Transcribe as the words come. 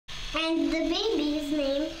And the baby's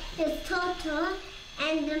name is Toto,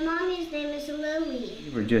 and the mommy's name is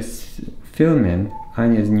Lily. We're just filming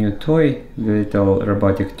Anya's new toy, the little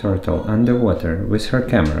robotic turtle, underwater with her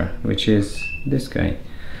camera, which is this guy.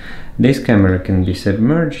 This camera can be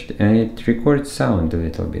submerged and it records sound a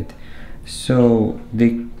little bit. So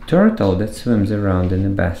the turtle that swims around in the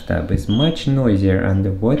bathtub is much noisier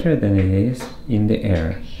underwater than it is in the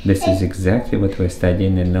air. This is exactly what we're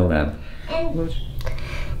studying in the lab.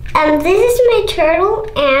 And this is my turtle,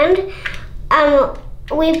 and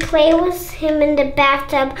we play with him in the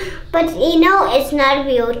bathtub, but you know it's not a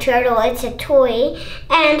real turtle, it's a toy.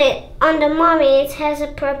 And on the mommy it has a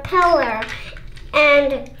propeller,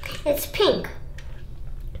 and it's pink.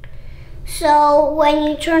 So when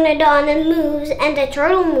you turn it on, it moves, and the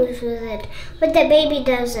turtle moves with it, but the baby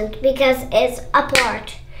doesn't because it's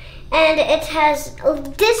apart. And it has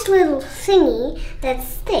this little thingy that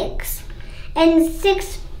sticks, and it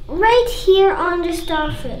sticks right here on the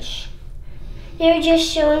starfish. They're just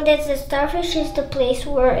showing that the starfish is the place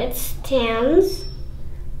where it stands.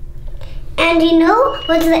 And you know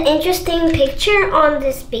what's the interesting picture on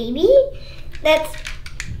this baby? That's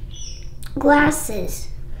glasses.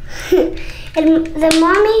 And the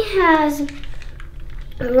mommy has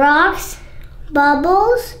rocks,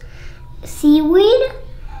 bubbles, seaweed,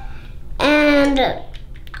 and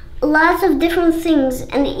lots of different things,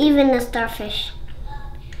 and even a starfish.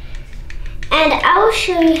 And I will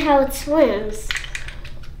show you how it swims.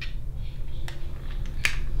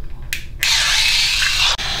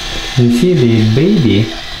 You see, the baby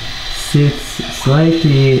sits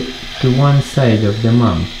slightly to one side of the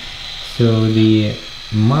mom. So the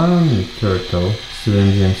mommy turtle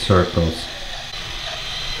swims in circles.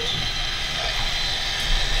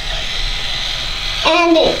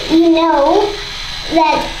 And you know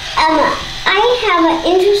that I have an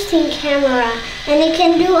interesting camera, and it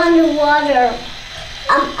can do underwater.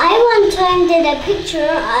 I one time did a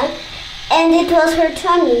picture, and it was her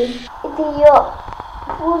tummy.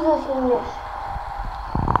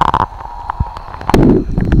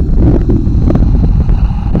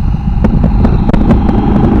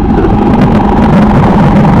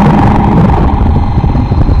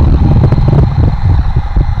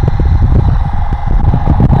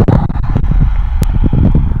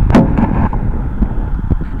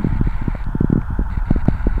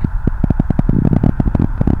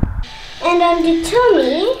 And on the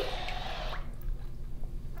tummy,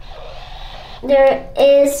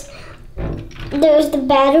 there's the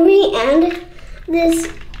battery, and this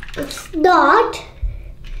dot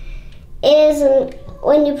is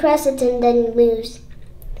when you press it and then it moves.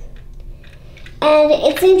 And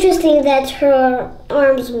it's interesting that her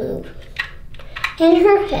arms move and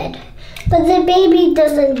her head, but the baby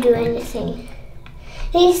doesn't do anything.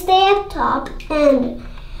 They stay up top, and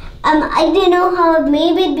I didn't know how it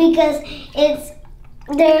made it because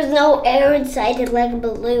there's no air inside it like a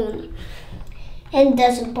balloon, and it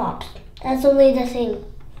doesn't pop. That's only the thing.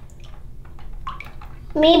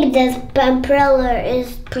 Maybe the umbrella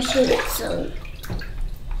is pushing it so.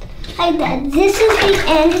 Like that. This is the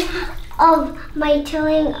end of my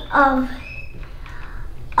telling of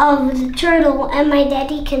the turtle, and my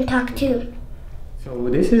daddy can talk too. So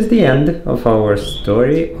this is the end of our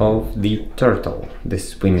story of the turtle, the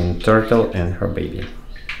swimming turtle and her baby.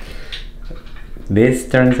 This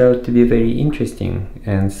turns out to be a very interesting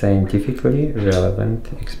and scientifically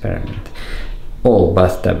relevant experiment. All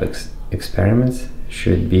bathtub experiments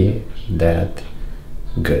should be that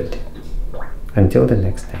good. Until the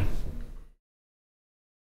next time.